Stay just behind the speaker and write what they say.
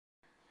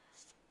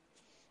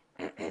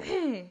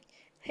Hey,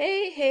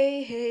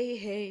 hey, hey,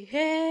 hey,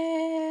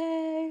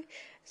 hey.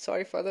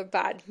 Sorry for the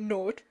bad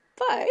note,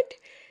 but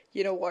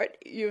you know what?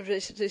 You've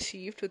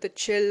received with the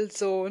Chill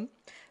Zone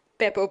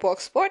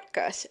Pepperbox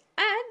podcast,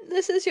 and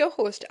this is your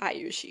host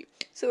Ayushi.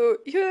 So,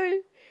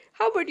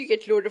 how about you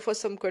get loaded for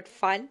some good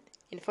fun,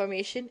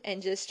 information,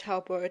 and just how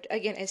about,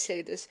 again, I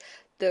say this,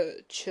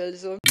 the Chill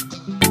Zone.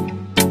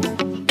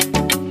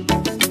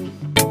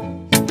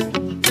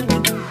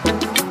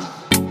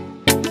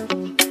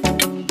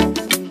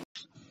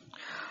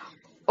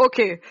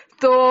 Okay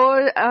तो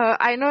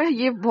I know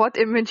ये बहुत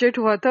immediate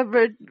हुआ था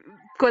but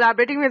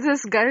collaborating with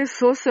this guy is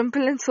so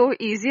simple and so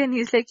easy and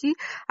is like कि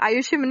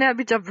आयुषी मैंने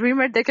अभी जब भी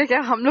मैं देखा क्या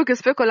हम लोग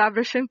इस पे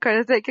कोलैबोरेशन कर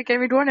रहे थे कि can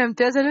we do an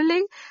Imtiaz Ali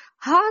like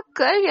हाँ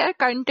कर यार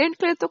कंटेंट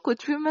के लिए तो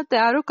कुछ भी मैं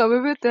तैयार हूँ कभी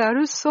भी तैयार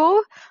हूँ so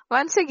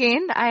once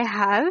again I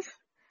have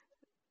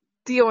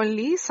the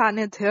only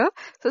Sanidhya.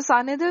 So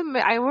Sanidhya,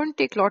 I won't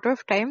take lot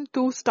of time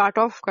to start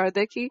off kar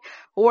de ki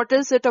what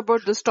is it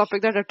about this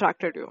topic that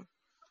attracted you?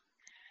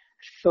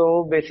 So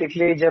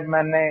basically जब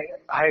मैंने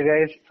hi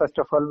guys first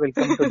of all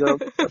welcome to the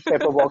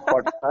Pepperbox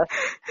podcast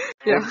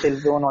Yeah. chill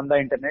zone on the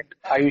internet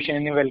Ayushi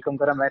ने welcome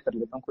करा मैं कर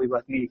लेता हूँ कोई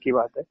बात नहीं एक ही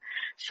बात है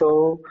so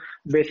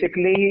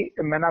basically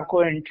मैंने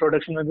आपको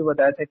इंट्रोडक्शन में भी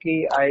बताया था कि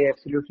I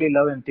absolutely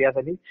love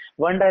Imtiaz Ali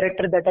one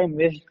director that I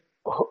missed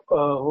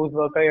whose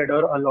work I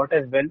adore a lot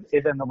as well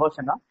is Anubhav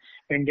Sinha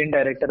Indian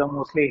director और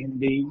mostly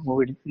Hindi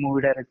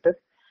movie director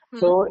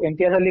so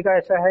Imtiaz Ali का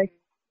ऐसा है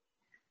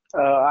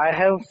I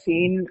have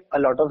seen a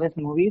lot of his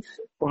movies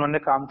उन्होंने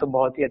काम तो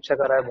बहुत ही अच्छा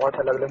करा है बहुत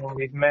अलग अलग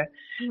मूवीज में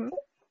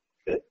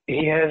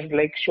he has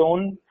like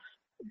shown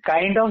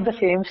kind of the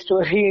same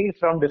story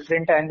from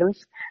different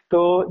angles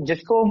तो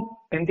जिसको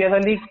इम्तियाज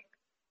अली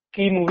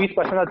की मूवीज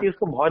पसंद आती है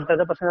उसको बहुत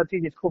ज्यादा पसंद आती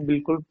है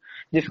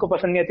जिसको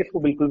पसंद नहीं आती उसको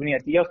बिल्कुल भी नहीं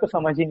आती या उसको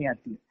समझ ही नहीं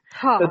आती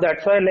हाँ. तो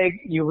that's why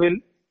like you will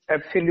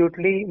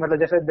absolutely मतलब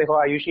जैसे देखो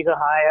आयुषी का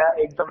हाँ या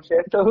एकदम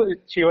से तो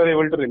she was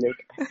able to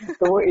relate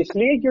तो वो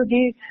इसलिए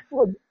क्योंकि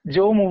वो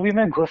जो मूवी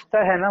में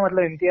घुसता है ना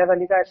मतलब इम्तियाज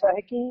अली का ऐसा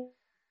है कि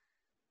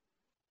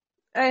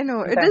I know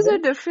it is a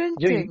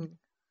different जो thing.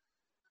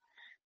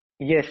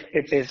 Yes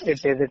it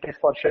is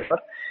for sure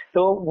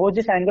तो वो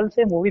जिस एंगल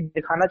से मूवी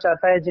दिखाना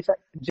चाहता है जिस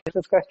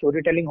उसका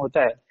स्टोरी टेलिंग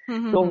होता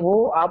है तो वो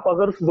आप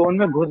अगर उस जोन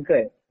में घुस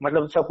गए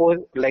मतलब suppose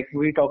like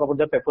we talk about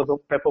the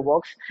paper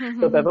box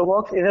तो paper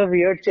box is a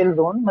weird chill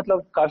zone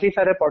मतलब काफी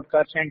सारे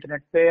पॉडकास्ट हैं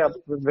इंटरनेट पे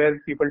where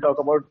people talk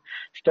about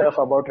stuff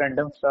about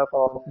random stuff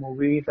about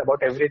movies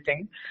about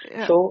everything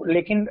so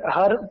लेकिन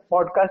हर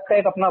पॉडकास्ट का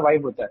एक अपना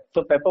वाइब होता है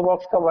तो पेपर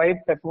बॉक्स का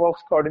वाइब पेपर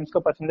बॉक्स का ऑडियंस को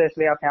पसंद है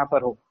इसलिए आप यहाँ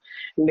पर हो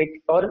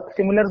और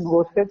similar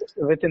goes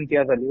with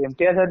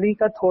Imtiaz Ali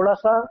का थोड़ा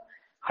सा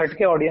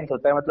हटके ऑडियंस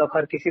होता है मतलब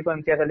हर किसी को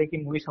इम्तियाज अली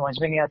की मूवी समझ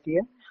में नहीं आती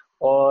है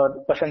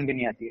और पसंद भी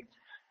नहीं आती है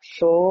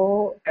सो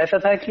ऐसा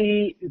था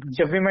कि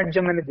जब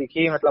मैंने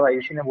देखी मतलब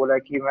आयुषी ने बोला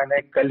कि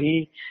मैंने कल ही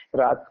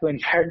रात को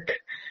इनफैक्ट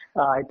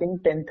आई थिंक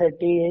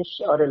 10:30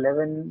 और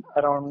 11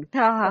 अराउंड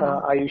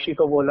आयुषी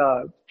को बोला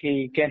कि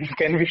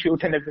can we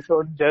shoot an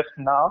episode just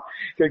now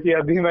क्योंकि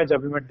अभी मैं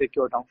जब देख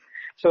के उठा हूँ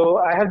सो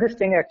I have this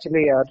thing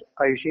actually यार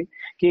आयुषी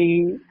कि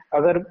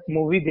अगर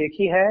मूवी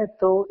देखी है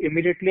तो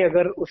इमीडिएटली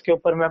अगर उसके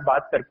ऊपर मैं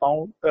बात कर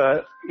पाऊँ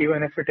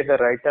even if it is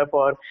a right up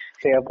और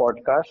से अ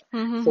पॉडकास्ट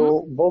तो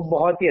वो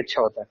बहुत ही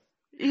अच्छा होता है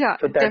Yeah,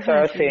 so that's what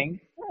I was definitely. saying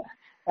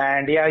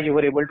and yeah you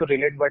were able to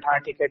relate but हाँ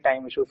ठीक है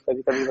टाइम इश्यूज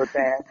कभी कभी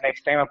होते हैं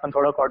नेक्स्ट टाइम अपन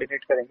थोड़ा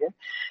कोऑर्डिनेट करेंगे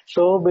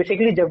so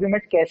basically जब भी मैं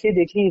कैसे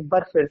देखी इस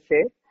बार फिर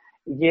से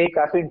ये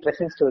काफी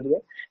इंटरेस्टिंग स्टोरी है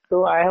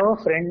तो I have a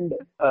friend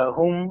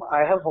whom I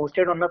have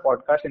hosted on my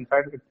podcast in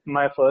fact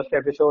my first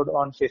episode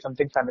on Say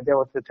Something Sanidhya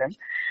was with him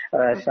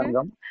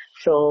Sangam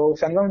so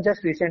Sangam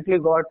just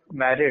recently got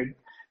married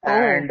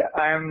and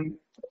I'm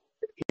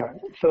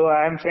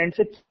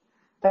friends with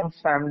his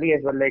family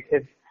as well like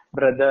his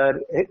brother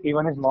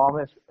even his mom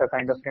is a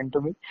kind of friend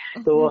to me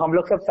तो हम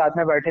लोग सब साथ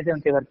में बैठे थे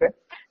उनके घर पे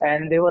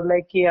एंड दे वर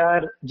लाइक कि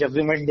यार जब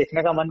भी मैच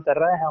देखने का मन कर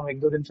रहा है हम एक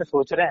दो दिन से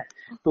सोच रहे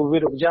हैं तू भी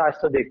रुक जा आज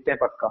तो देखते हैं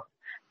पक्का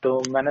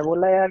तो मैंने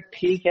बोला यार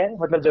ठीक है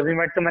मतलब जब भी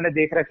मैच तो मैंने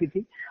देख रखी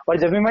थी और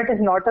जब भी match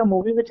is not a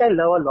movie which I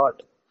love a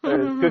lot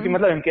क्योंकि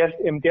मतलब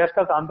इम्तियाज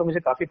का काम तो मुझे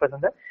काफी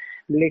पसंद है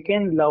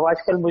लेकिन लव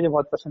आजकल मुझे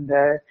बहुत पसंद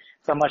है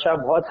तमाशा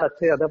बहुत हद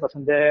से ज्यादा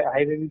पसंद है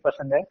हाईवे भी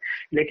पसंद है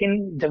लेकिन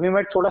जब भी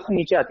मैच थोड़ा सा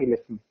नीचे आती है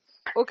लिस्ट में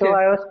तो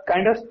I was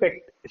kind of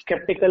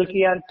sceptical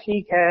कि यार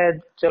ठीक है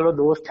चलो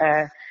दोस्त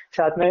हैं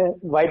साथ में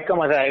वाइब का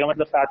मजा आएगा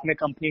मतलब साथ में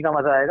कंपनी का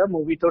मजा आएगा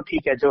मूवी तो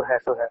ठीक है जो है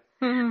सो है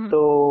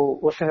तो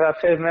उस हिसाब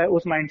से मैं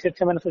उस माइंडसेट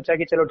से मैंने सोचा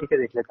कि चलो ठीक है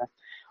देख लेते हैं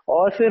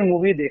और फिर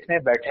मूवी देखने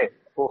बैठे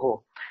ओहो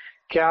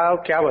क्या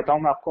क्या बताऊं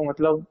मैं आपको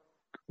मतलब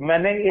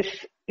मैंने इस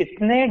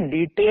इतने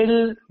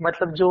डिटेल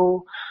मतलब जो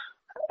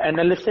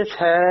एनालिसिस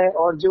है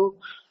और जो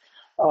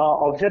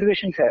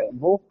ऑब्जर्वेशन है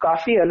वो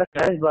काफी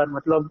अलग है इस बार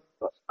मतलब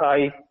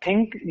आई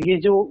थिंक ये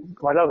जो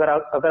मतलब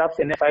अगर आप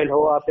सिनेफाइल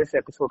हो आप इस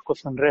एपिसोड को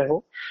सुन रहे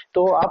हो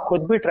तो आप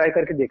खुद भी ट्राई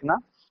करके देखना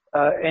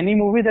any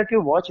movie that you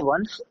watch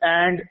once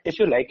and if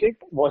you like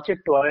it watch it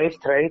twice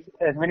thrice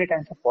as many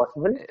times as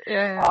possible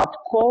Yeah.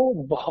 आपको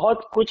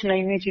बहुत कुछ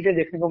नई नई चीजें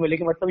देखने को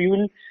मिलेगी मतलब you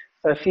will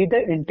see the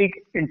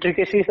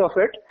intricacies of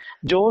it,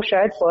 जो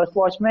शायद फर्स्ट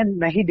वॉच में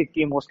नहीं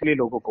दिखती है मोस्टली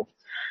लोगों को.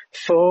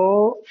 So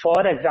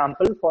for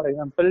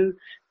example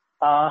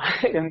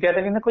Imtiaz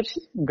Ali ने कुछ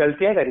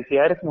गलतियां करी थी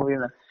यार इस मूवी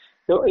में.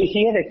 तो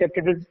he has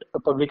accepted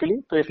it publicly,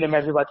 तो इसलिए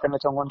मैं भी बात करना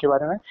चाहूंगा उनके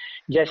बारे में.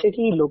 जैसे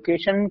कि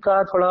लोकेशन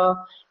का थोड़ा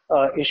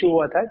इशू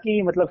हुआ था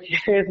कि मतलब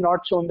he is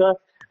not shown the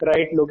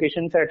right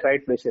location eight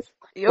right places.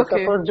 तो Okay.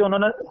 सपोज जो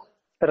उन्होंने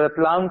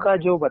रतलाम का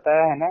जो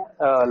बताया है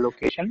ना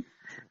लोकेशन,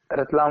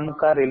 रतलाम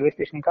का रेलवे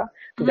स्टेशन का,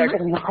 तो that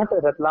is not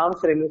Ratlam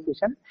railway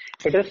station,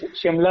 it is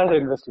Shimla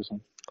railway station.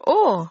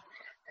 Oh.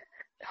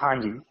 हाँ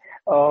जी.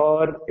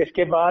 और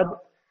इसके बाद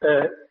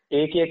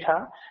एक ये था.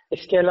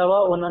 इसके अलावा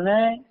उन्होंने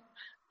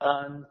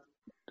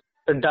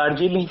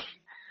दार्जिलिंग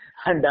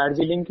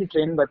दार्जिलिंग की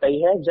ट्रेन बताई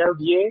है. जब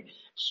ये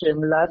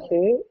शिमला से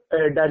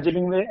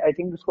दार्जिलिंग में, आई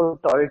थिंक उसको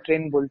टॉय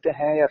ट्रेन बोलते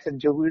हैं या फिर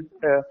जो भी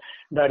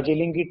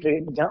दार्जिलिंग की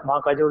ट्रेन, वहाँ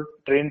का जो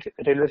ट्रेन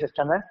रेलवे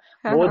सिस्टम है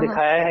वो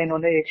दिखाया है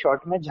इन्होंने एक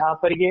शॉट में, जहाँ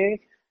पर ये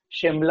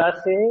शिमला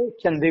से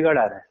चंडीगढ़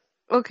आ रहा है.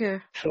 Okay.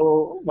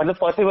 तो मतलब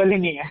पॉसिबल ही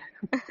नहीं है.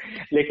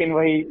 लेकिन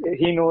वही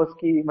ही नोज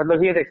की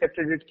मतलब ही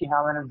एक्सेप्टेड इट कि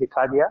हाँ मैंने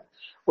दिखा दिया.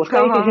 उसका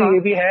एक इशू ये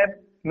भी है,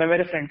 मैं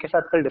मेरे फ्रेंड के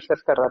साथ कल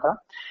डिस्कस कर रहा था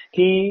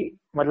कि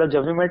मतलब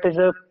जब We met is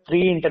a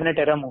pre internet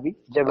era movie,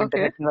 जब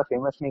इंटरनेट इतना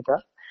फेमस नहीं था.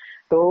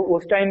 तो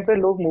उस टाइम पे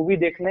लोग मूवी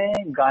देखने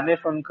गाने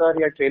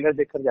सुनकर या ट्रेलर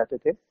देखकर जाते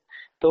थे.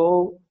 तो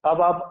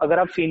अब आप अगर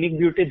आप सीनिक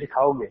ब्यूटी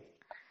दिखाओगे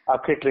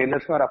आपके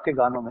ट्रेलर्स में और आपके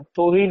गानों में,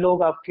 तो ही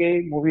लोग आपके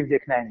मूवीज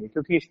देखने आएंगे.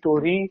 क्योंकि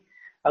स्टोरी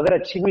अगर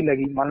अच्छी भी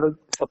लगी, मान लो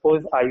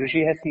suppose Ayushi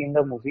has seen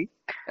the movie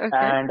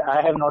and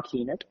I have not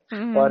seen it,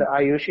 और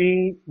आयुषी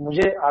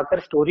मुझे आकर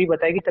स्टोरी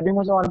बताएगी तभी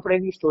मुझे मालूम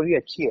पड़ेगी कि स्टोरी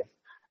अच्छी है.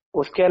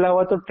 उसके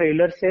अलावा तो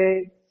ट्रेलर से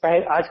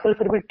आजकल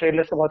फिर भी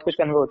ट्रेलर से बहुत कुछ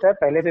कन्वे होता है,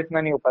 पहले तो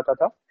इतना नहीं हो पाता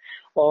था.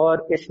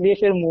 और इसलिए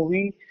फिर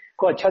मूवी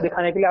को अच्छा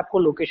दिखाने के लिए आपको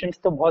लोकेशंस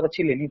तो बहुत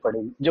अच्छी लेनी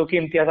पड़ेगी, जो कि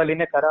इम्तियाज अली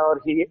ने करा. और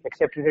ही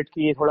एक्सेप्टेड इट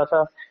कि ये थोड़ा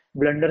सा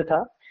ब्लंडर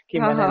था कि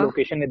मैंने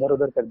लोकेशन इधर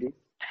उधर कर दी.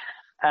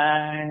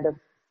 And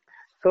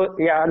so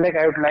yeah, like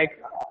I would like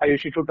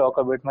Ayushi to talk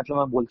a bit. मतलब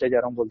मैं बोलते जा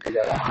रहा हूँ.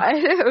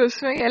 अरे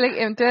उसमें क्या, लाइक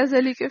इम्तियाज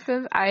अली की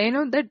film, I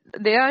know that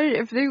they are,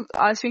 if they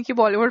ask me कि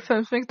बॉलीवुड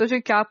फिल्म्स में तुझे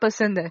क्या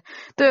पसंद है,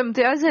 तो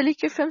इम्तियाज अली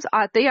की फिल्म्स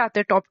आते ही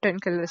आते टॉप 10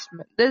 के लिस्ट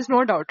में, there is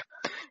no doubt.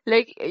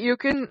 Like you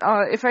can,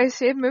 if I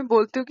से, मैं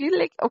बोलती हूँ कि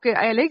like okay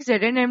I like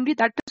ZNMD,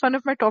 that is one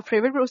of my top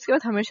favourite, पर उसके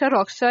बाद हमेशा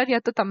रॉकस्टार या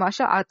तो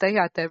तमाशा आता ही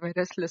आता है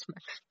मेरे इस लिस्ट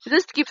में.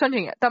 Just keeps on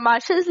doing.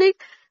 Tamasha is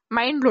like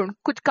mind blown.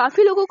 कुछ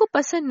काफी लोगों को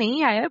पसंद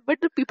नहीं आया, but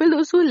the people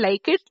those who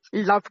like it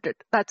loved it.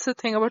 That's the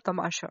thing about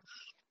Tamasha.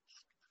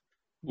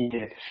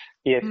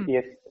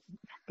 yes,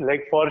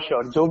 like for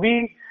sure. जो भी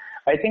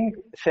आई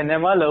थिंक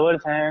सिनेमा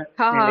लवर्स हैं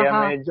इंडिया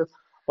में, जो,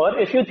 और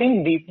इफ यू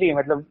थिंक डीपली,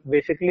 मतलब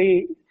basically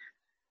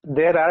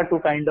there are to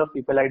kind of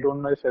people, I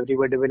don't know if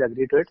everybody will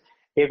agree to it.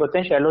 एक होते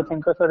हैं शैलो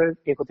थिंकर्स और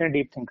एक होते हैं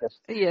डीप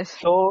थिंकर्स. Yes.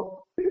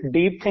 तो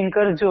डीप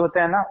थिंकर जो होते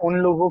हैं ना, उन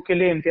लोगों के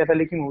लिए इम्तियाज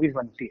अली की मूवीज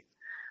बनती है.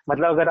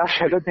 मतलब अगर आप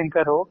शैलो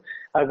थिंकर हो,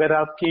 अगर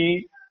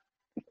आपकी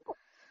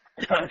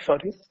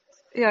सॉरी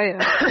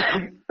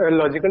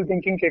लॉजिकल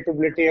थिंकिंग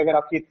कैपेबिलिटी अगर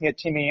आपकी इतनी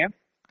अच्छी नहीं है,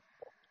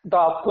 तो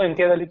आपको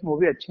इम्तियाज अली की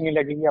मूवी अच्छी नहीं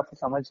लगेगी, आपको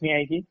समझ नहीं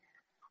आएगी,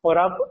 और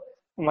आप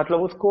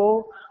मतलब उसको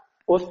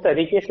उस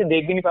तरीके से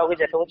देख भी नहीं पाओगे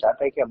जैसे वो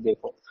चाहता है कि आप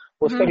देखो.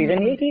 उसका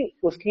रीजन ये कि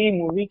उसकी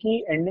मूवी की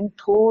एंडिंग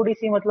थोड़ी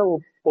सी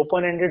मतलब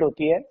ओपन एंडेड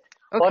होती है.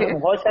 और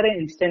बहुत सारे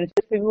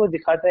इंस्टेंसेस पे भी वो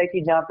दिखाता है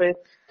कि जहाँ पे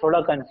थोड़ा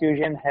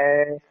कंफ्यूजन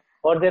है,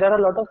 और there are a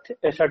lot of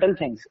subtle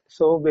things.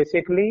 So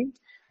basically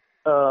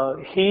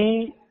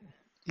ही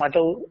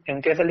मतलब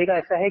इम्तियाज अली का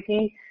ऐसा है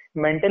कि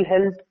मेंटल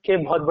हेल्थ के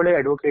बहुत बड़े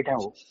एडवोकेट हैं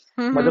वो,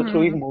 मतलब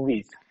through his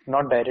movies,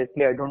 not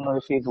directly. I don't know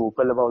if he is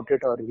vocal about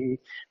it और ही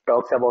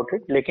टॉक्स अबाउट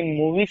इट, लेकिन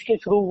मूवीज के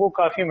थ्रू वो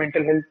काफी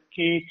मेंटल हेल्थ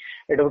की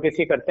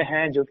एडवोकेसी करते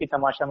हैं, जो कि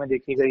तमाशा में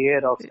देखी गई है,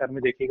 रॉकस्टार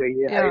में देखी गई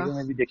है, हाईवे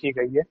में भी देखी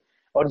गई है,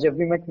 और जब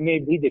भी में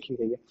भी देखी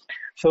गई है.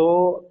 So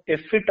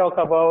if we talk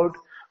about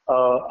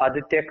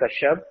Aditya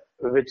Kashyap,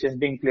 which is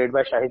being played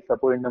by Shahid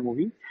Kapoor in the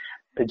movie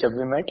जब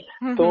वी मेट,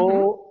 तो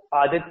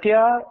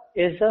आदित्य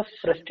इज अ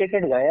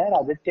फ्रस्ट्रेटेड गाय यार.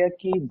 आदित्य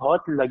की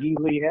बहुत लगी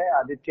हुई है,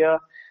 आदित्य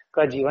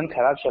का जीवन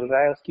खराब चल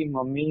रहा है. उसकी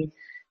मम्मी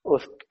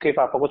उसके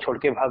पापा को छोड़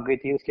के भाग गई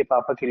थी, उसके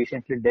पापा की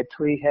रिसेंटली डेथ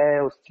हुई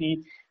है, उसकी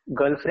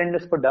गर्लफ्रेंड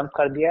उसको डंप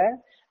कर दिया है,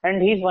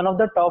 and he is one of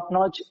the top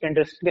notch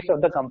industrialist of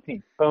the company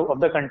of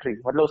the country.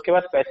 मतलब उसके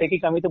पास पैसे की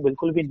कमी तो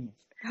बिल्कुल भी नहीं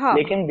है,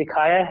 लेकिन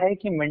दिखाया है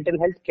कि मेंटल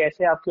हेल्थ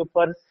कैसे आपके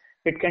ऊपर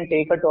it can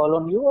take a toll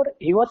on you. और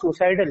he was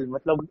suicidal,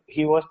 मतलब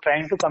he was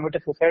trying to commit a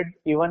suicide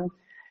even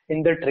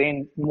in the train.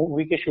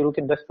 Movie के शुरू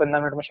के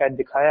 10-15 मिनट में शायद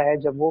दिखाया है,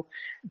 जब वो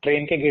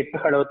ट्रेन के गेट पे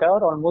खड़ा होता है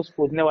और ऑलमोस्ट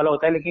कूदने वाला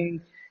होता है, लेकिन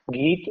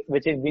गीत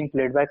which is being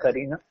played by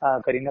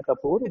Kareena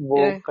Kapoor,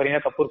 वो Kareena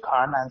Kapoor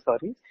Khan, I am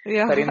sorry,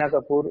 Kareena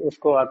Kapoor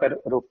उसको आकर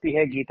रोकती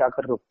है, गीत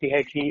आकर रोकती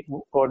है कि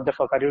what the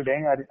fuck are you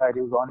doing, are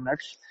you gone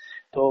nuts,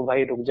 तो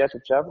भाई रुक जा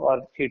चुपचाप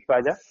और सीट पे आ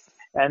जा.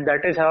 And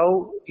that is how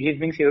he is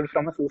being saved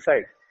from a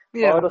suicide.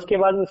 और उसके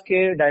बाद उसके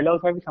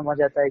डायलॉग में भी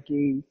समझ आता है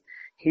कि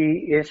he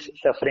is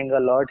suffering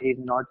a lot, he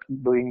is not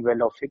doing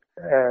well of it,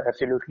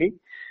 absolutely.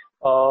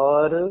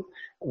 और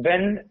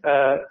when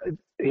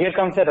here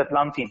comes the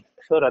Ratlam scene.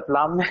 So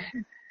Ratlam में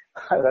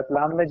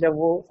रतलाम में जब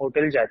वो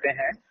होटल जाते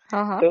हैं,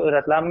 हाँ तो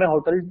रतलाम में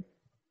होटल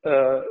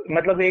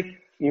मतलब एक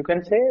you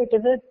can say it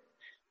is a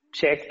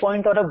check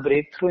point और a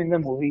break through in the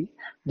movie,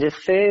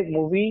 जिससे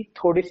मूवी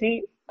थोड़ी सी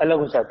अलग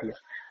हो जाती है.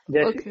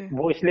 जैसे ओके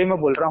वो इसलिए मैं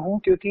बोल रहा हूँ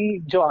क्योंकि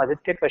जो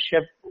आदित्य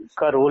कश्यप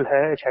का रोल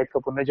है शाहिद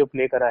कपूर ने जो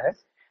प्ले करा है,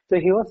 तो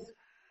he was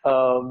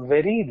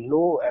very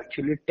low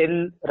actually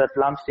till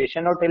Ratlam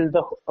station और till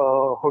the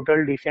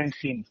hotel decent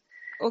scene.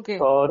 Okay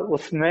और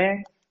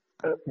उसमें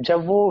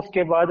जब वो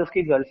उसके बाद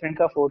उसकी गर्लफ्रेंड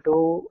का फोटो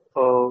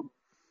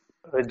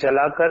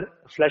जलाकर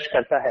फ्लश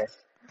करता है,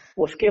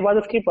 उसके बाद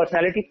उसकी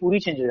पर्सनालिटी पूरी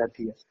चेंज हो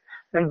जाती है.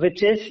 And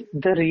which is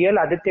the real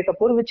Aditya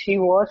Kapoor, which he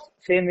was,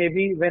 say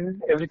maybe when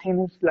everything in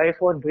his life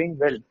was doing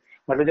well.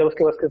 मतलब जब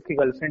उसके पास उसकी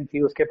गर्लफ्रेंड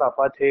थी, उसके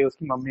पापा थे,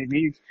 उसकी मम्मी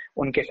भी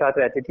उनके साथ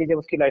रहती थी, जब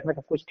उसकी लाइफ में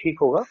सब कुछ ठीक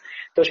होगा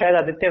तो शायद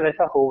आदित्य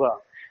वैसा होगा.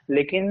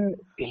 लेकिन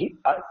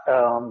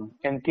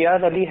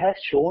इम्तियाज अली हैज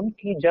शोन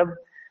कि जब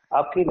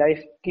आपकी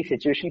लाइफ की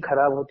सिचुएशन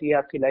खराब होती है,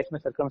 आपकी लाइफ में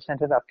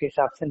सर्कमस्टेंसेस आपके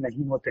हिसाब से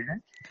नहीं होते हैं,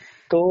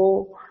 तो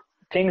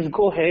थिंग्स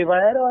गो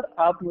हेवायर और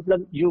आप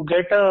मतलब you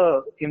get a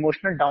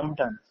emotional down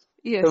turn.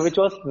 So yes which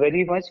was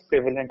very much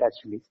prevalent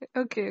actually.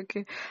 Okay,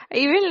 okay.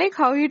 Even like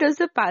how he does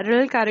the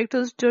parallel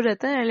characters जो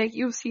रहता है, like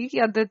you see कि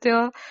Aditya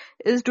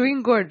is doing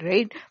good,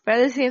 right? But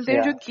at the same time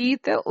जो Yeah.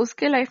 गीत है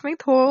उसके life में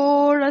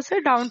थोड़ा सा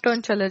डाउन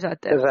टर्न चले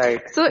जाता है.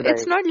 Right. So Right.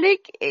 it's not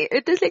like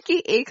it is like कि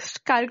एक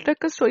कैरेक्टर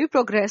का स्टोरी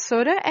प्रोग्रेस हो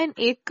रहा है एंड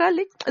एक का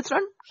like it's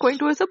not going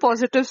towards the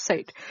positive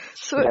side.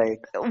 So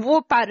Right. वो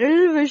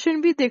पैरेलल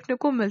विजन भी देखने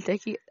को मिलता है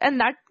कि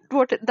and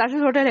that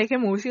is what I like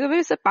in movies. The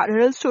way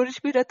parallel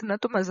stories भी रहते ना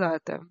तो मजा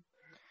आता है.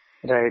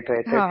 राइट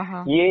राइट हाँ राइट.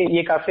 हाँ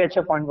ये काफी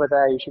अच्छा पॉइंट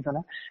बताया आयुषी तूने.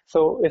 सो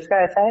इसका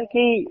ऐसा है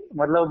कि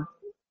मतलब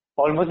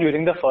almost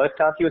during the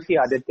first half you see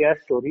Aditya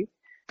story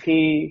कि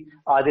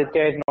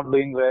Aditya is not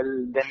doing well,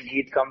 then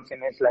गीत comes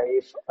in his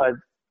life.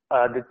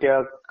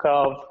 Aditya का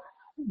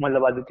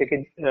मतलब आदित्य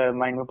के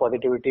माइंड में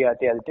पॉजिटिविटी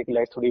आती है, आदित्य की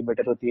लाइफ थोड़ी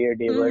बेटर होती है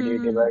day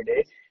by day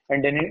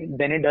and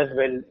then it does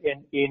well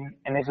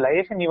in his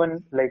life and even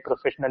like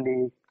professionally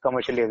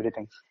commercially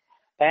everything.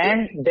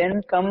 And then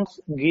comes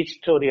गीत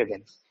स्टोरी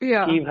अगेन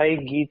या कि भाई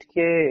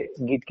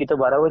गीत की तो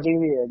 12 बजी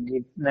हुई है.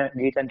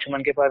 गीत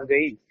अंशुमन के पास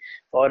गई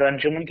और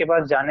अंशुमन के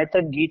पास जाने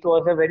तक गीत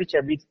was a very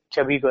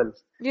chubby girl,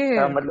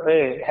 या मतलब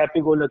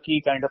happy go lucky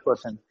kind of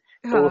person.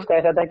 तो हाँ उसका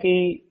ऐसा था कि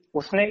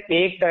उसने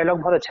एक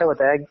डायलॉग बहुत अच्छा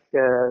बताया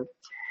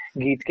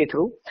गीत के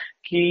थ्रू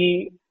कि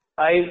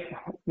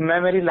मैं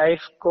मेरी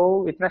लाइफ को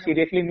इतना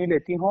सीरियसली नहीं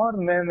लेती हूँ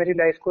और मैं मेरी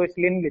लाइफ को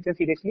इसलिए नहीं लेती हूँ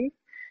सीरियसली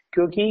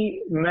क्योंकि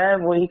मैं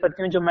वही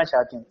करती हूँ जो मैं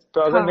चाहती हूँ.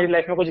 तो अगर हाँ मेरी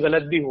लाइफ में कुछ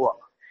गलत भी हुआ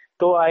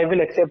तो I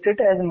will accept it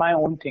as my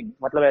own thing.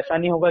 मतलब ऐसा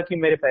नहीं होगा कि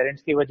मेरे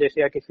पेरेंट्स की वजह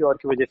से या किसी और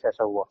की वजह से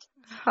ऐसा हुआ.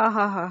 हाँ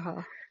हाँ हाँ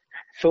हाँ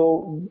सो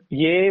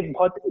ये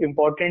बहुत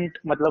इम्पोर्टेंट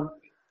मतलब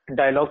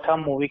डायलॉग था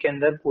मूवी के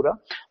अंदर पूरा,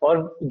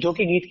 और जो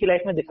कि गीत की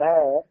लाइफ में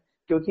दिखाया है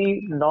क्योंकि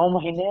 9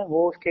 महीने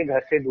वो उसके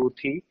घर से दूर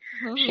थी.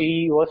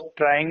 शी वॉज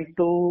ट्राइंग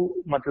टू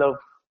मतलब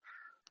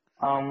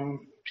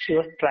she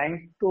was trying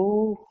to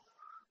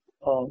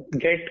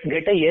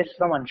get a yes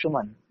from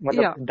Anshuman. या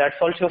मतलब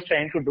that's all she was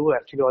trying to do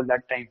actually all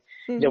that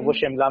time जब वो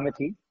शिमला में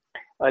थी.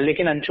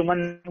 लेकिन अंशुमन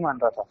नहीं मान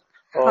रहा था.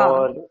 हाँ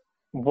और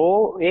वो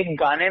एक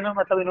गाने में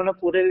मतलब इन्होंने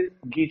पूरे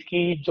गीत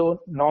की जो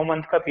 9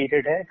 मंथ का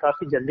पीरियड है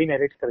काफी जल्दी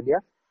नरेट कर दिया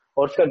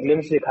और उसका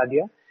ग्लिम्स दिखा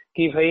दिया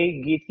कि भाई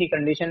गीत की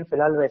कंडीशन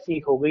फिलहाल वैसी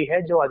हो गई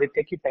है जो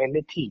आदित्य की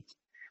पहले थी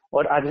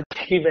और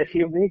आदित्य की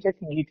वैसी हो गई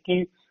जैसी गीत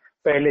की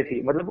पहले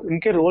थी. मतलब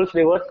उनके रोल्स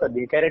रिवर्स कर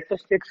दिए,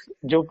 कैरेक्टरिस्टिक्स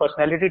जो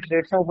पर्सनालिटी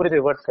ट्रेट्स हैं वो पूरे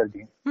रिवर्स कर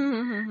दिए.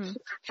 हम्म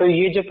तो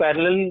ये जो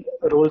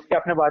पैरेलल रोल्स की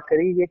आपने बात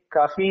करी ये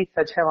काफी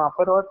सच है वहां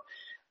पर, और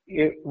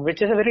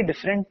विच is a very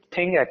different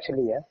thing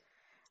actually है.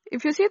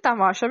 इफ यू सी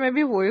तमाशा में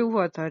भी वही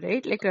हुआ था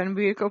right, like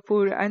Ranbir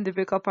Kapoor and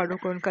Deepika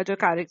Padukone का जो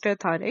कैरेक्टर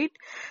था right.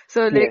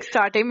 So like yes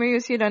starting में you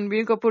see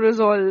Ranbir Kapoor is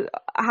all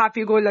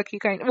happy go lucky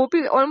kind, वो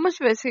भी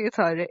ऑलमोस्ट वैसे ही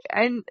था.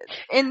 And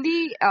in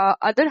the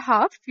other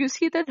half you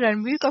see that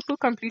Ranbir Kapoor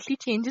completely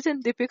changes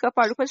and Deepika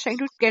Padukone is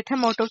trying to get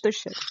him out of the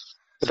shell.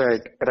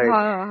 Right right.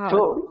 हाँ हाँ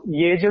तो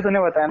ये जो तूने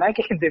बताया ना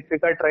कि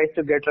Deepika tries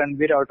to get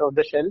Ranbir out of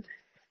the shell,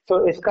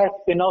 तो इसका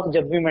स्पिन ऑफ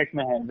जब भी मेट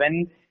में है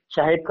when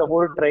Shahid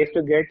Kapoor tries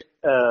to get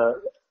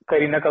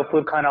Kareena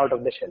Kapoor Khan out of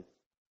the shell.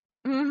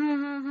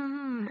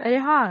 अरे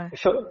हाँ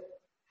So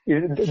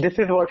this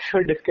is what we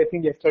were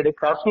discussing yesterday.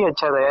 काफी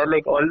अच्छा था यार,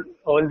 like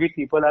all these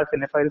people are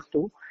cinephiles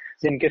too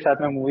जिनके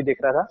साथ मैं मूवी देख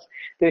रहा था.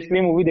 तो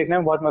इसलिए मूवी देखने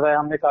में बहुत मजा आया.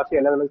 हमने काफी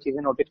अलग अलग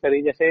चीजें नोटिस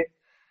करी, जैसे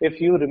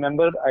if you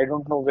remember, I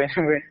don't know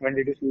when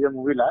did you see the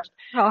movie last,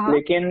 हाँ हाँ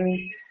लेकिन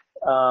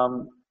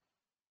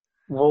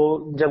वो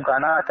जब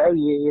गाना आता है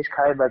ये इश्क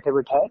खाए बैठे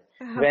बिठाए,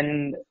 when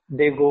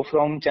they go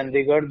from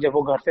Chandigarh, जब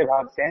वो घर से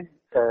भागते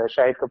हैं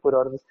शाहिद कपूर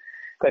और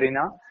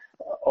करीना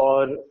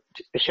और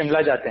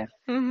शिमला जाते हैं,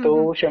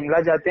 तो शिमला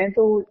जाते हैं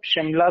तो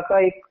शिमला का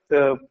एक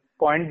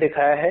पॉइंट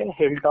दिखाया है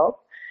हिल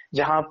टॉप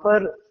जहाँ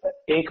पर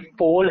एक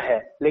पोल है,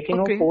 लेकिन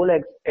वो Okay. पोल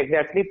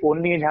एग्जैक्टली पोल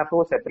नहीं है जहाँ पे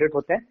वो सेपरेट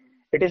होते हैं.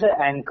 It is a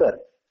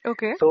anchor.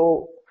 Okay So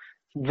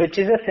which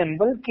is a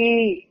symbol कि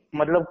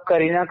मतलब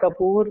Kareena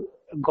Kapoor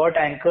got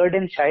anchored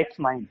in Shahid's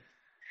mind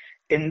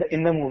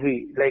in the movie,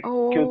 like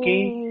क्योंकि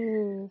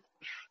Oh.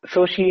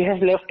 so she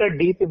has left a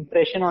deep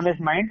impression on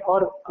his mind.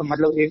 और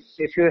मतलब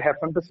if you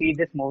happen to see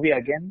this movie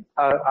again,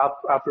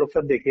 आप लोग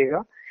सब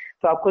देखिएगा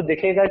तो आपको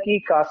दिखेगा कि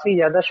काफी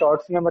ज्यादा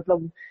शॉर्ट्स में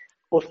मतलब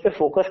उस पे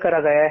फोकस करा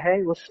गया है,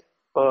 उस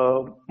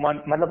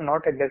मतलब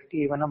not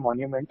exactly even a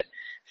monument,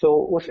 so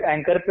उस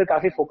एंकर पे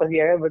काफी फोकस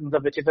किया है,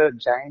 मतलब which is a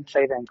giant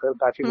size anchor,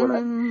 काफी बड़ा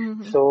है.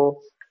 Mm-hmm. सो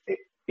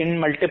इन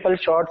मल्टीपल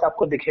शॉट्स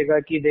आपको दिखेगा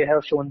कि they have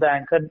shown the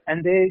anchor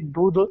and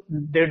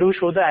they do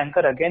show the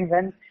anchor again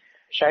when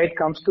Shahid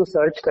comes to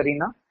search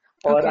Kareena.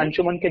 और Okay.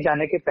 अंशुमन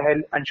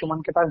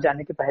के पास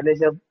जाने के पहले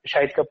जब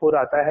शाहिद कपूर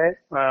आता है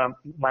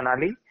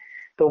मनाली,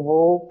 तो वो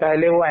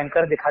पहले वो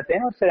एंकर दिखाते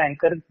हैं और फिर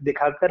एंकर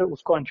दिखाकर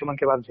उसको अंशुमन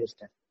के पास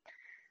भेजते हैं.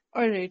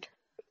 All right.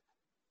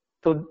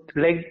 तो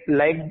like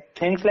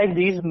things like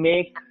these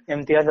make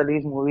Imtiaz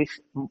Ali's movies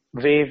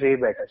way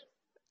better.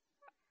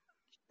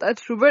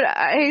 That's true, but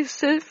I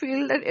still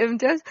feel that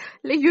Imtiaz,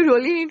 like you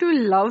really need to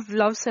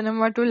love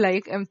cinema to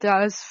like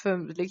Imtiaz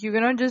films. Like you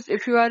cannot just,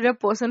 if you are a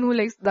person who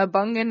likes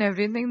Dabangg and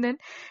everything, then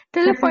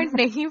till a point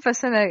nahi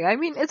pasand aayega. I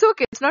mean, it's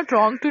okay. It's not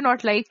wrong to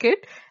not like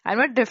it. I'm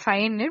not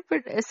define it,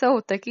 but aisa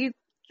hota ki,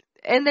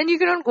 and then you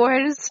cannot go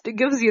ahead and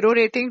give 0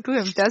 rating to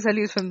Imtiaz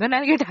Ali's film. Then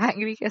I'll get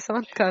angry. Kaisa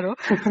mat karo.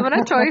 So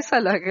मेरा choice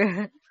अलग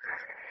है.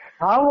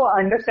 हाँ, वो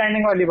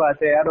understanding वाली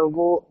बात है यार.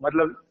 वो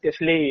मतलब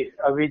इसलिए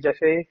अभी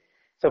जैसे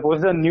सपोज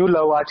द न्यू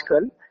लव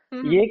आजकल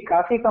ये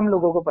काफी कम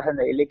लोगों को पसंद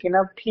है, लेकिन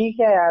अब ठीक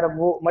है यार,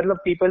 वो मतलब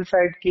पीपल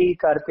साइड की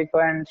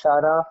कार्तिका एंड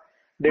सारा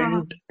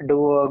didn't do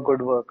a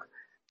good work.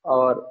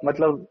 और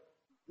मतलब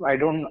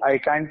I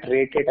can't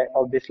rate it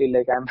obviously,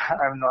 like I'm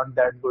not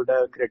that good a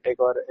critic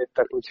और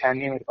इतना कुछ है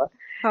नहीं मेरे पास.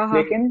 हाँ हाँ.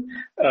 लेकिन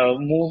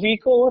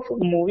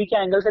मूवी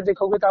के एंगल से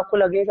देखोगे तो आपको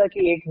लगेगा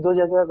कि एक दो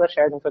जगह अगर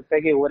शायद हो सकता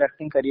है कि ओवर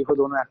एक्टिंग करी हो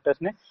दोनों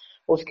एक्टर्स ने.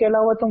 उसके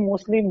अलावा तो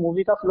मोस्टली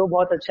मूवी का फ्लो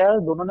बहुत अच्छा है,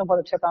 दोनों ने बहुत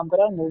अच्छा काम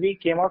करा, movie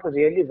came out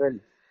really well.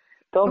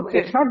 तो Okay.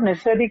 इट्स नॉट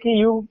नेसेसरी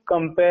कि you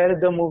compare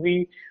the movie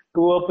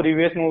to a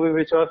previous movie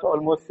which was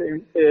almost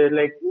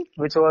like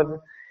which was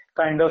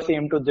kind of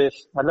same to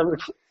this. मतलब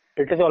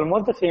it is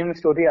almost the same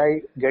story, I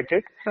get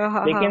it, हाँ हाँ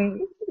हाँ. लेकिन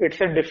it's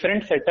a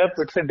different setup,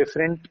 it's a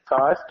different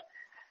cast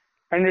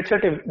and it's a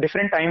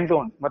different time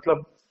zone.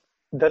 मतलब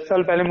 10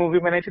 साल पहले movie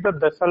बनाई थी तो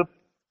 10 साल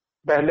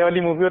पहले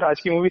वाली मूवी और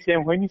आज की मूवी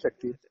सेम हो ही नहीं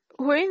सकती.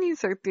 हो ही नहीं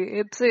सकती.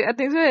 It's, I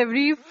think so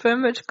every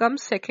film which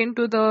comes second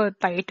to the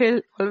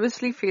title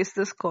obviously face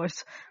this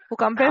course.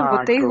 वो compare हाँ,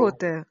 होते ही true,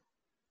 होते हैं.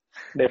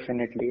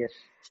 definitely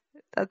yes.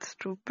 That's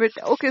true. But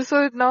okay, so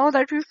now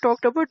that we've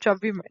talked about Jab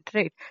We Met,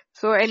 right?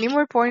 So any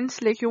more points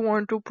like you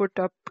want to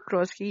put up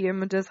across कि ये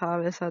मुझे था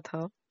वैसा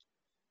था?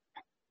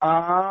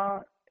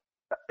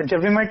 जब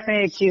भी मेट में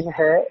एक चीज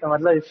है,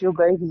 मतलब if you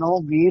guys know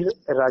Veer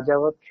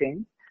Rajawat Singh,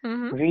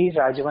 Mm-hmm. Veer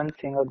Rajwant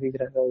Singh और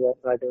Veer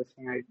Rajawat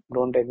Singh, I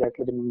don't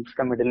exactly remember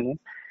उसका middle name.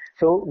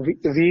 So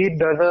Veer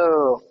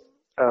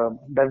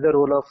does the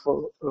role of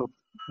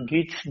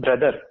Geet's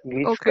brother,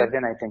 Geet's Okay.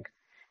 cousin, I think,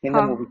 in the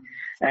हाँ. movie.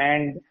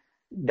 And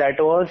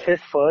that was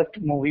his first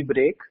movie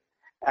break.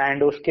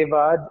 And उसके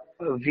बाद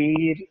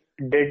वीर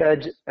did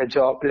a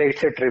job, like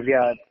it's a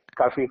trivia,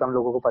 काफी कम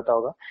लोगों को पता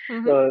होगा.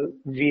 Mm-hmm.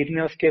 वीर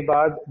ने उसके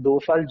बाद 2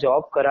 साल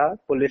जॉब करा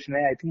पुलिस में,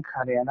 आई थिंक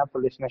हरियाणा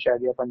पुलिस में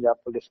शायद या पंजाब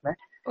पुलिस में.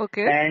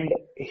 Okay. And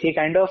he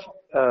kind of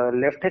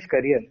left his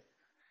career.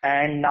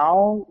 And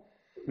now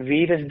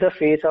Veer is the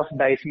face of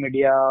Dice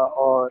Media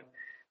or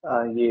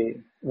ये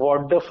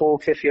What the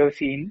Folks, if you have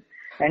seen.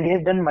 And he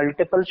has done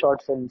multiple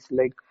short films,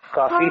 like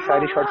काफी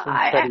सारी short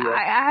films करी है.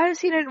 I have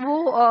seen it. वो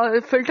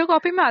filter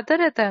copy में आता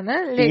रहता है ना?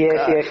 Like,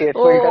 Yes.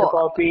 Filter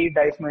Copy,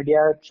 Dice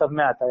Media, सब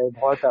में आता है,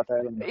 बहुत आता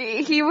है बंदा.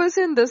 he was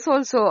in this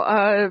also.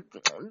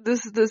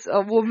 This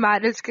वो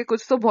marriage के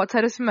कुछ तो बहुत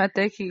सारे उसमें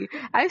आते हैं कि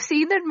I've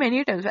seen that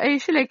many times. I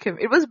actually like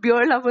him. It was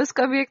Beer Lovers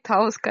का भी एक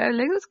था उसका.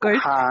 Like that's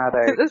good. हाँ,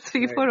 right. There's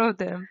 3-4 of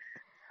them.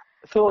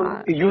 So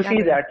you याद see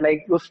है. that,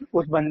 like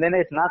उस बंदे ने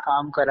इतना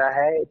काम करा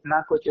है, इतना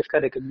कुछ इसका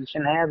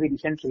रिकग्निशन है, अभी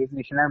रिसेंट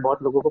रिकग्निशन है,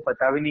 बहुत लोगों को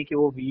पता भी नहीं कि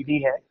वो वीर ही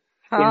है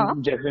हाँ.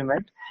 इन जब वी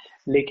मेट.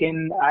 लेकिन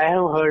I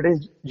have heard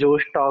his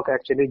Josh talk.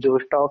 Actually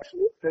Josh talks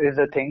is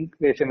a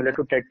thing similar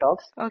to TED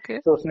talks. Okay.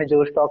 तो उसने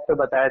जोश टॉक पे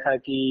बताया था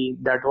कि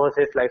that was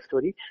his life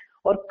story.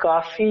 और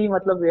काफी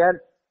मतलब यार,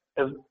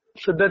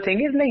 so the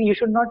thing is like you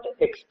should not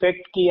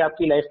expect कि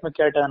आपकी लाइफ में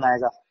क्या टर्न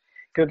आएगा,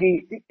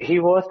 क्योंकि he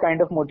was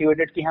kind of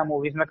motivated कि हाँ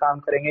मूवीज में काम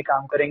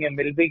करेंगे.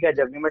 मिल भी गया.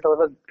 जब भी met was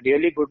a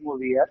really good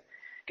movie यार.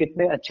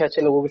 कितने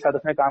अच्छे लोगों के साथ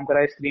उसने काम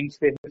करा, स्क्रीन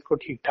स्पेस उसको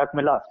ठीक ठाक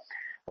मिला.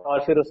 और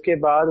फिर उसके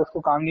बाद उसको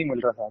काम नहीं मिल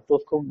रहा था तो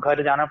उसको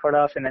घर जाना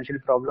पड़ा, फाइनेंशियल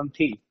प्रॉब्लम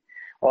थी.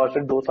 और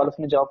फिर 2 साल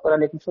उसने जॉब करा,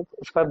 लेकिन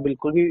उसका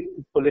बिल्कुल भी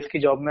पुलिस की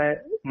जॉब में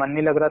मन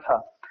नहीं लग रहा था.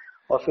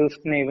 और फिर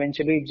उसने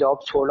इवेंचुअली जॉब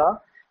छोड़ा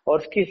और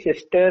उसकी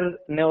सिस्टर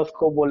ने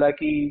उसको बोला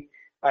कि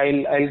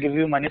I'll give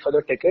you money for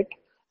the ticket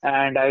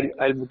and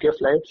I'll book your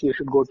flights. You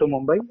should go to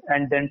Mumbai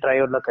and then try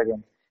your luck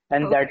again.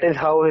 And Okay. that is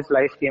how his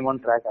life came on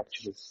track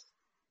actually.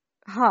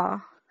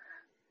 हाँ.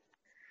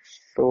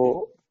 तो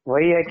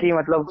वही है कि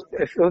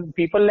मतलब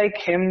people like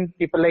him,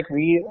 people like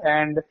we,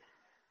 and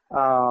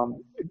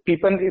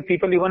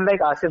people even like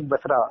Asif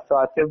Basra. So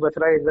Asif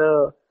Basra is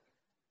a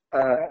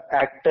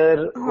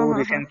actor who हाँ हाँ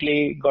recently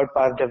got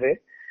passed away,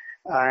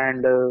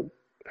 and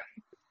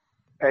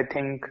I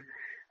think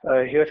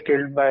he was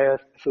killed by a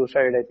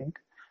suicide, I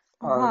think,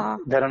 हाँ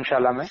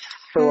Dharamshala mein.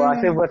 So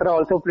Asif hmm Basra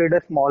also played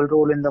a small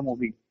role in the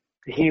movie.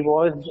 He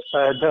was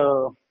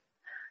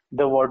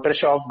the water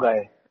shop guy.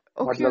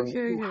 Okay मतलब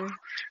okay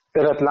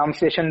okay Ratlam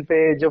station पे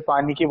जो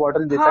पानी की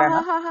बोतल हाँ देता है हाँ ना,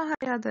 हाँ हाँ हाँ,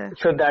 याद है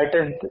so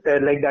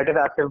that is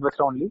Asif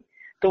Basra only.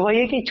 तो वही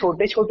है कि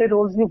छोटे छोटे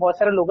रोल्स भी बहुत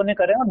सारे लोगों ने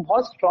करे हैं और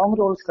बहुत स्ट्रॉन्ग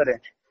रोल्स करे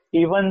हैं.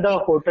 Even the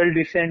hotel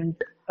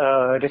decent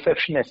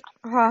receptionist.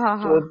 हाँ हाँ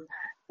हाँ So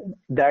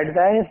that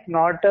guy is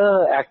not a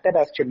actor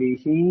actually.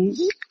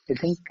 I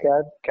think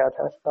क्या क्या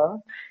था उसका?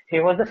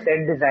 He was a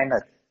set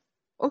designer.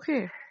 Okay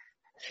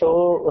So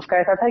उसका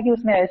ऐसा था कि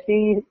उसने ऐसे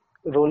ही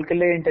रोल के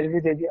लिए इंटरव्यू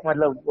दे दिया,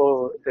 मतलब वो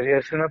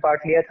रिहर्सल में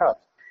पार्ट लिया था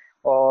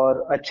और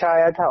अच्छा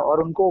आया था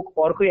और उनको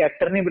और कोई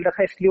एक्टर नहीं मिल रहा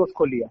था इसलिए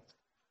उसको लिया.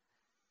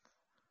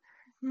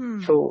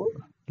 हम्म So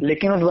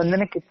लेकिन उस बंदे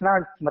ने कितना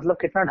मतलब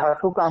कितना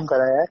धांसू काम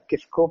करा है.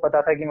 किसको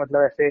पता था कि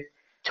मतलब ऐसे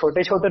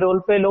छोटे छोटे रोल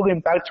पे लोग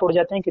इम्पैक्ट छोड़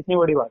जाते हैं, कितनी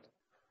बड़ी बात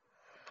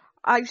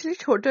एक्चुअली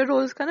छोटे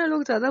रोल्स का ना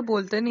लोग ज्यादा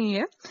बोलते नहीं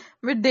है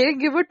but they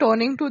give a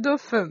turning to the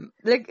film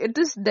like it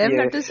is है. Them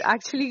that yes, is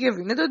actually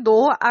giving. नहीं तो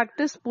दो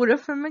एक्टर्स पूरे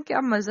फिल्म में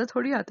क्या मजा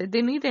थोड़ी आते.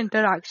 They need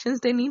interactions,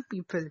 they need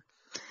people.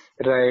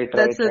 Right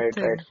that's right the right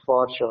thing. Right,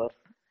 for sure.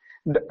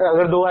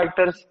 अगर दो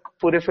एक्टर्स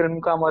पूरे फिल्म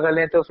का मजा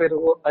लें तो फिर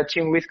वो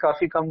अच्छी मूवीज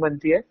काफी कम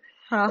बनती है.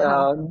 हाँ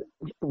हाँ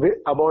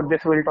about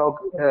this will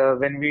talk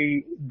when we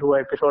do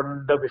episode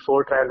the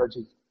before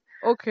trilogy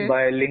okay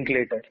by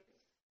Linklater.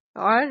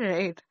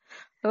 Alright.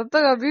 तब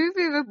तक अभी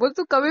भी बोल,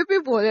 तू कभी भी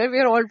बोल यार, वी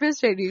आर ऑलवेज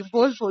रेडी.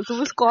 बोल बोल, तू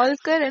बस कॉल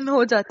कर एंड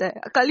हो जाता है.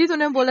 कल ही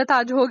तूने बोला था,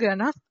 आज हो गया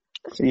ना.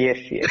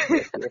 Yes yes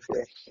yes yes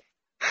yes.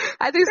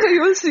 I think so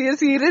you will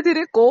see धीरे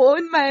धीरे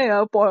कौन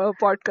मैं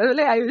पॉडकास्ट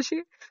बोले आयुषी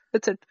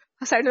इट्स इट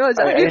साइड में हो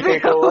जा I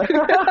take over.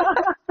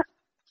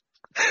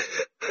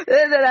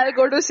 then I'll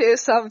go to say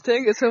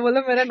something. इसमें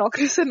बोला मेरा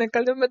नौकरी से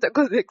निकल जाओ, मैं तेरे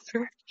को देखती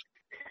हूँ.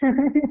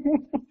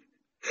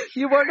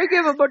 You want to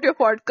give about your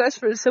podcast,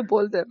 फिर से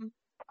बोल दे.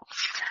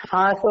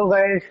 हाँ, सो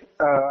गाइस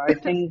आई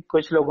थिंक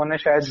कुछ लोगों ने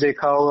शायद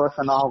देखा होगा,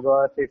 सुना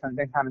होगा से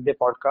समथिंग खाने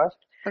podcast.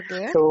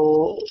 Okay. So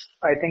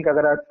I think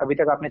अगर अभी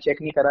तक आपने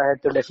चेक नहीं करा है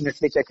तो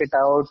definitely check it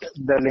out.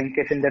 The link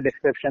is in the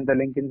description. The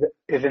link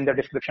is in the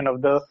description of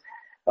the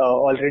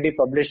already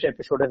published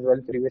episode as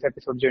well. Previous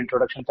episode जो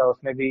introduction था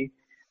उसमें भी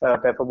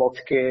पेपर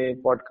बॉक्स के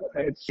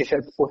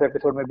उस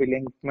एपिसोड में भी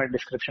लिंक में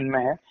डिस्क्रिप्शन में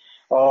है.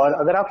 और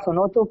अगर आप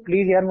सुनो तो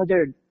प्लीज यार मुझे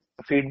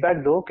फीडबैक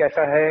दो,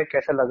 कैसा है,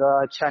 कैसा लगा,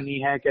 अच्छा नहीं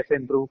है, कैसे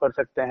इम्प्रूव कर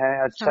सकते हैं,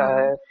 अच्छा हाँ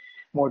है,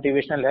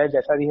 मोटिवेशनल है,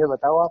 जैसा भी है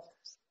बताओ आप.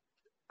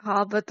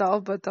 हाँ बताओ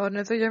बताओ,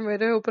 नहीं तो ये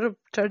मेरे ऊपर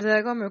चढ़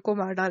जाएगा, मेरे को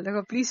मार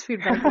डालेगा. प्लीज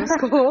फीडबैक दो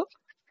उसको.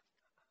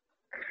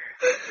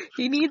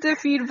 He needs a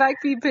feedback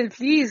people,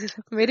 please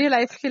मेरी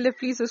लाइफ के लिए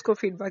प्लीज उसको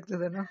फीडबैक दे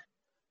देना.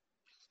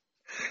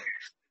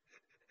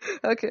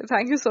 Okay,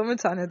 thank you so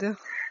much Anand.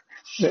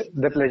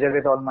 The pleasure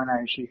is all mine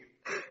Ayushi.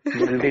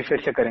 जल्दी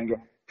फिर से करेंगे.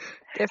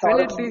 और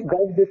definitely.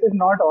 guys, this is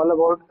not all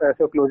about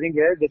so closing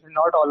here. This is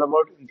not all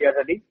about Imtiaz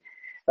Ali.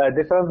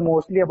 This was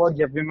mostly about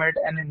Jab We Met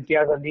and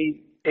Imtiaz Ali.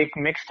 एक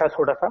mix था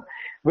थोड़ा सा.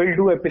 We'll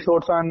do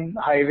episodes on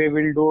Highway.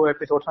 We'll do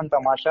episodes on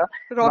Tamasha. Now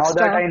that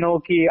Rockstar. I know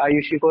कि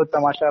आयुषी को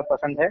तमाशा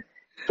पसंद है,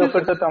 तो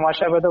फिर तो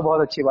तमाशा पे तो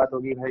बहुत अच्छी बात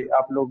होगी भाई.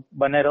 आप लोग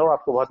बने रहो,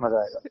 आपको बहुत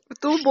मजा आएगा.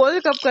 तू बोल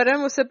कब कर रहा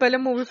है, मुझसे पहले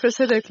मूवी फिर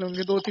से देख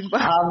लूंगी 2-3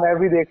 बार. हाँ, मैं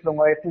भी देख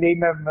लूंगा. इसलिए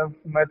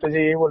मैं तुझे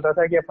यही बोल रहा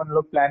था कि अपन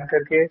लोग प्लान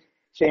करके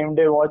सेम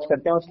डे वॉच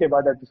करते हैं, उसके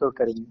बाद एपिसोड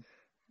करेंगे.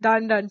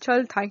 Done done.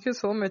 चल, थैंक यू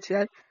सो मच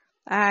यार.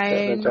 चलो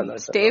एंड चलो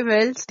स्टे चलो.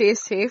 Well, stay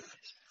safe.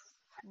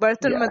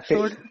 बर्तन Yeah, मत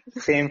तोड़.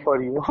 same for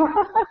you.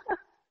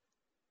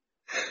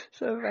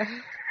 So bye.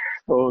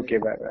 Okay,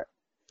 bye bye.